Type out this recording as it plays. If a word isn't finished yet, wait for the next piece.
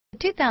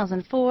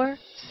2004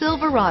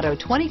 Silverado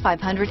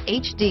 2500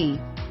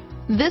 HD.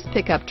 This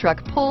pickup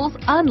truck pulls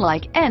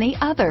unlike any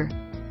other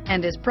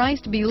and is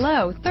priced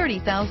below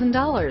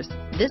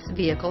 $30,000. This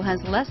vehicle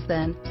has less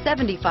than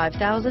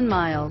 75,000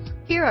 miles.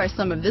 Here are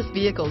some of this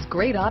vehicle's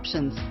great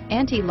options: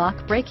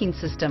 anti-lock braking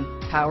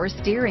system, power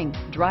steering,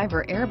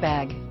 driver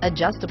airbag,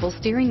 adjustable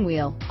steering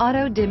wheel,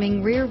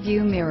 auto-dimming rear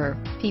view mirror,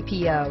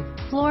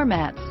 PPO, floor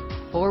mats,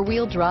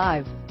 four-wheel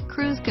drive,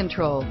 cruise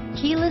control,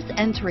 keyless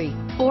entry,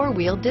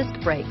 four-wheel disc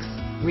brakes,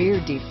 rear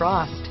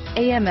defrost,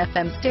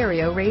 AM/FM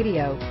stereo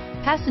radio,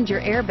 passenger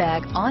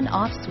airbag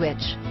on-off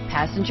switch,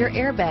 passenger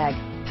airbag,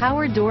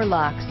 power door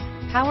locks,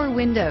 power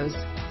windows,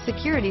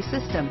 security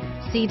system,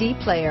 CD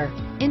player,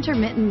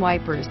 intermittent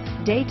wipers,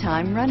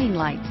 daytime running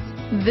lights.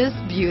 This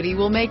beauty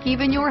will make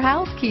even your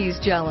house keys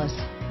jealous.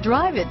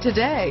 Drive it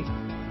today.